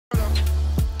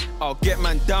I'll get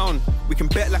man down, we can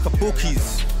bet like a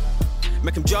bookies.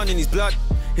 Make him drown in his blood,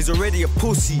 he's already a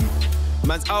pussy.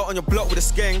 Man's out on your block with a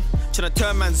skeng, tryna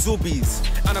turn man zombies.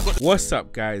 And I got What's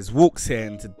up guys, Walkz here,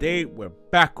 and today we're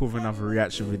back with another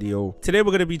reaction video. Today we're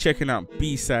going to be checking out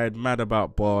Bside, Mad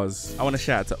About Bars. I want to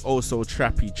shout out to Also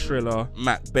Trappy Triller,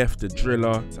 Macbeth the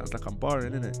Driller. Sounds like I'm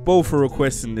barring, innit? Both for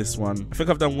requesting this one. I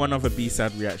think I've done one other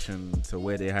Bside reaction to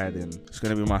Where They Hiding. It's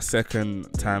going to be my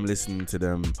second time listening to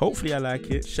them. Hopefully I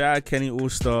like it. Shout out Kenny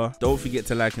All-Star. Don't forget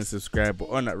to like and subscribe. But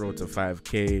on that road to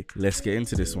 5K, let's get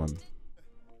into this one.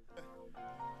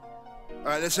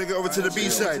 Alright, let's take it over to the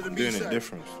B-side. Doing it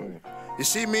different. You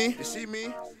see me?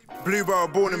 Blue Barrel,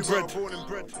 born and bred.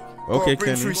 Okay, bring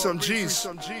Kenny. through some G's.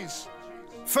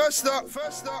 First up,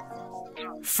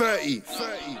 30.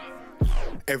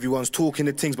 Everyone's talking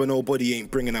the things, but nobody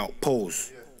ain't bringing out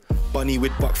poles. Bunny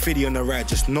with Buck Fiddy on the ride,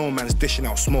 just no man's dishing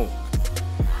out smoke.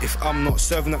 If I'm not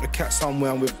serving up the cat somewhere,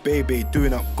 I'm with Baby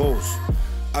doing up goals.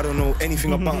 I don't know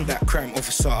anything about that crime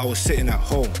officer, I was sitting at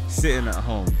home. Sitting at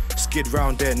home. Skid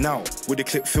round there now, with the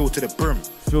clip filled to the brim.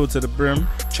 Filled to the brim.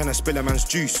 Tryna spill a man's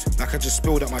juice, like I just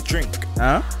spilled out my drink.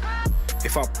 Huh?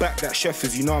 If I back that chef,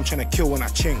 as you know I'm tryna kill when I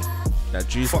ching. That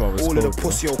juice Fuck bar was all of cold, the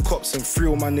pussy old cops and free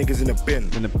all my niggas in the bin.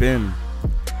 in the bin.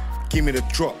 Give me the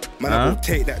drop, man, I go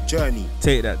take that journey.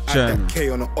 Take that journey. Add that K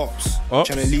on the ops. Ops?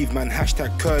 Tryna leave man,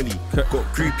 hashtag curly. Got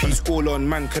groupies all on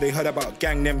man, cause they heard about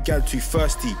gang, them gal too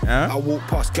thirsty. Huh? I walk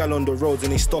past gal on the roads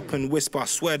and they stop and whisper, I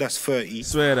swear that's 30.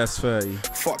 Swear that's 30.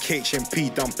 Fuck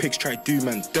HMP, dumb pigs try do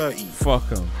man dirty. Fuck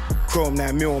 'em. Chrome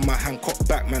 9 mil on my hand, cock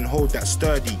back man, hold that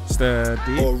sturdy.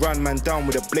 Sturdy. Or run man down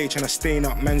with a blade tryna stain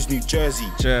up man's New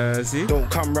Jersey. Jersey. Don't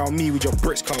come round me with your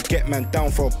bricks, can't get man down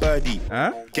for a birdie.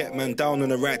 Huh? Get man down on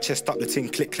the right chest, up the ting,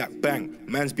 click clap bang.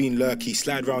 Man's been lurky,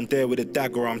 slide round there with a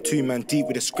dagger. I'm 2 man deep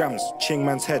with the scrams. Ching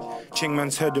man's head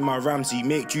with my Ramsey.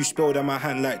 Make juice spilled on my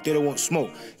hand like they don't want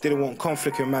smoke. They don't want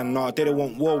conflict with man, nah. They don't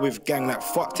want war with gang like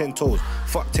fuck 10 toes.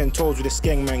 Fuck 10 toes with a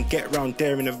skeng man, get round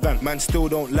there in the van. Man still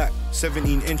don't lack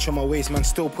 17 inch on my waist, man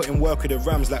still putting work with the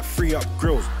Rams like free up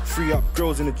grills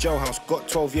in the jailhouse. Got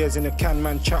 12 years in the can,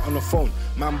 man chat on the phone.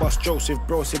 Man bust jokes with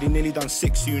bro, said he nearly done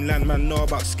 6 soon. Land man know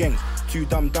about skengs. 2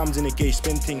 dums in the gauge,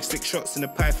 spin things, 6 shots in the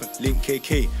python. Link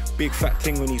KK, big fat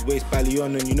ting on his waist, belly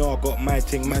on, and you know I got my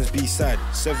ting, man's B-side.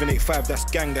 785, that's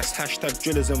gang, that's hashtag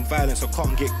drillers and violence. I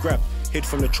can't get grabbed, hid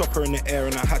from the chopper in the air,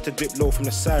 and I had to dip low from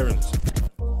the sirens.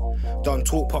 Done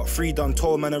talk part 3, done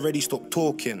told man already stop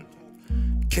talking.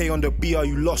 K on the BR,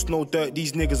 you lost no dirt,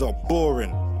 these niggas are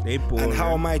boring. They boring. And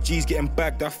how are my G's getting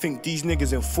bagged? I think these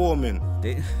niggas informing.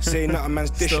 Saying that a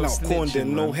man's dishing out corn,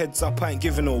 then no heads up, I ain't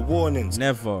giving no warnings.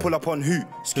 Never. Pull up on who?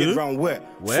 Skid round where?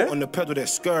 Where? Foot on the pedal, they're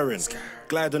scurrying.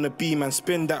 Glide on the beam and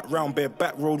spin that round, bare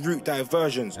back road route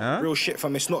diversions. Real shit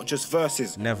fam, it's not just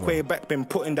verses. Never. Way back, been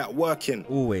putting that work in.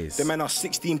 Always. The men are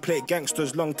 16 plate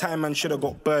gangsters, long time man should have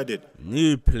got birded.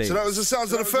 New place. So that was the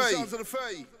sounds of the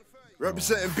 30.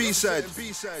 Representing B-side.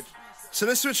 So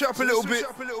let's switch up a little bit.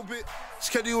 It's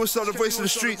Kenny All-Star, the voice of the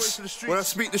streets. When I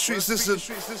speak the streets,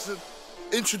 listen.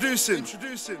 Introducing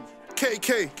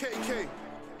KK.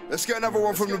 Let's get another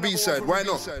one from the B-side. Why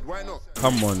not?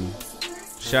 Come on.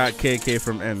 Shout out KK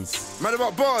from Ends. Mad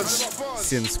About Bars.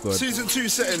 Sin Squad. Season 2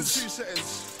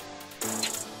 settings.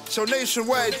 So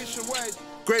nationwide,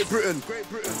 Great Britain.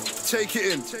 Take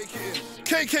it in.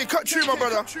 KK, cut through, my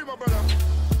brother.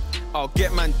 I'll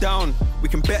get man down, we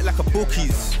can bet like a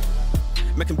bookies.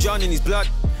 Make him drown in his blood,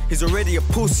 he's already a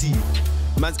pussy.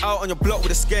 Man's out on your block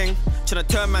with a skeng, tryna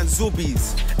turn man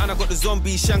zombies. And I got the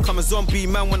zombie shank, I'm a zombie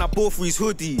man when I bore through his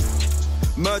hoodie.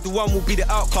 Murder one will be the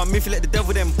outcome if you let the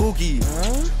devil then boogie.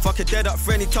 Fuck a dead up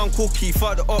for any tongue cookie,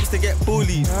 fuck the ops to get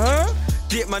bullied.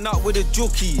 Dip man up with a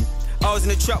jokey. I was in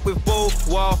the trap with both,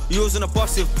 while you was on a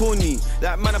bus with pony.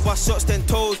 Like man I bust shots then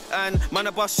toes, and man I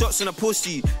bust shots in a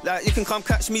pussy. Like you can come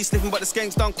catch me slipping, but the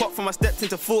skanks done caught from I stepped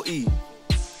into 40.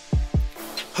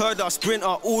 Heard our sprinter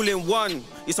all in one.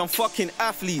 You some fucking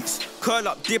athletes. Curl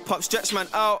up, dip up, stretch man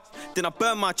out. Then I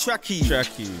burn my trackie.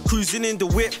 Cruising in the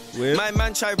whip. My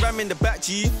man tried ramming the back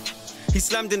G. He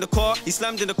slammed in the car.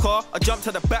 I jumped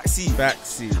to the backseat.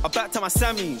 I backed to my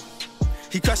Sammy.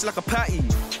 He crashed like a patty.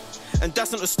 And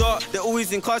that's not the start, they're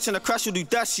always in cars trying to crash or do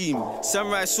dashing.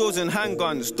 Samurai swords and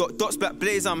handguns, dots black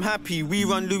blaze, I'm happy. We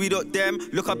run Louis.dem,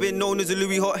 look I've been known as a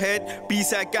Louis hothead.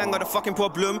 B-side gang got the fucking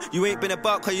problem, you ain't been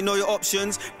about cause you know your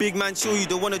options. Big man chill, you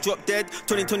don't wanna drop dead.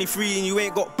 2023 and you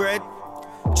ain't got bread.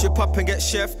 Trip up and get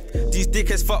chefed. These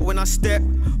dickheads fuck when I step.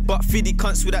 But feedy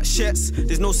cunts with that shits.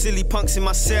 There's no silly punks in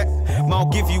my set. Man, I'll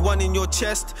give you one in your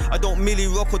chest. I don't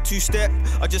milli rock or two-step.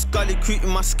 I just gully creep in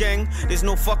my skeng. There's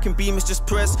no fucking beam, it's just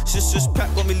press. Just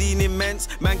pack got me leaning men's.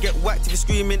 Man, get whacked if you're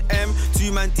screaming M.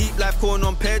 2 man deep, life corn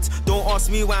on peds. Don't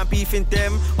ask me why I'm beefing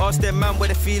them. Ask them man where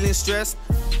they're feeling stressed.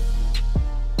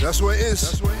 That's what it is.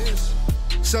 That's what it is.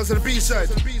 Sounds to the B-side.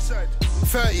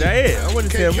 30. That it? I want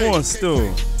to hear more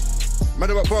still. Mad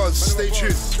About Bars, stay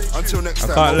tuned. Until next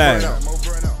time. I can't lie.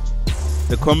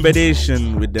 The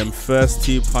combination with them first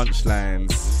 2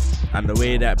 punchlines and the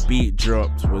way that beat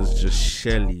dropped was just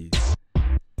shelly.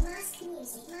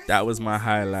 That was my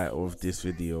highlight of this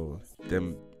video.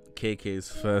 Them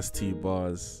KK's first 2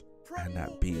 bars and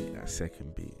that beat, that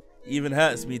second beat. Even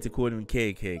hurts me to call him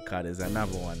KK cause there's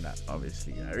another one that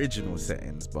obviously original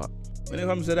settings, but when it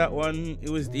comes to that one, it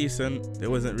was decent. There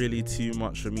wasn't really too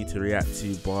much for me to react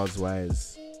to bars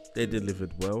wise. They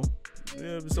delivered well.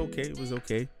 Yeah, it was okay, it was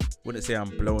okay. Wouldn't say I'm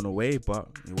blown away, but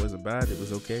it wasn't bad, it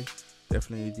was okay.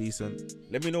 Definitely decent.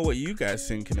 Let me know what you guys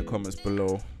think in the comments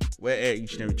below. We're here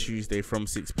each and every Tuesday from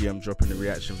 6 PM dropping the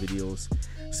reaction videos.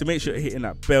 So make sure you're hitting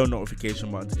that bell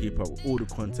notification button to keep up with all the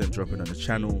content dropping on the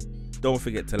channel. Don't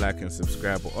forget to like and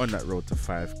subscribe. We're on that road to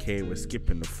 5K. We're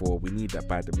skipping the 4. We need that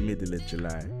by the middle of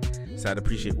July. So I'd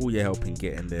appreciate all your help in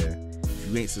getting there. If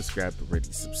you ain't subscribed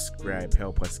already, subscribe.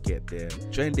 Help us get there.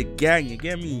 Join the gang, you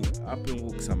get me? Up in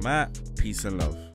Walkz, I'm out. Peace and love.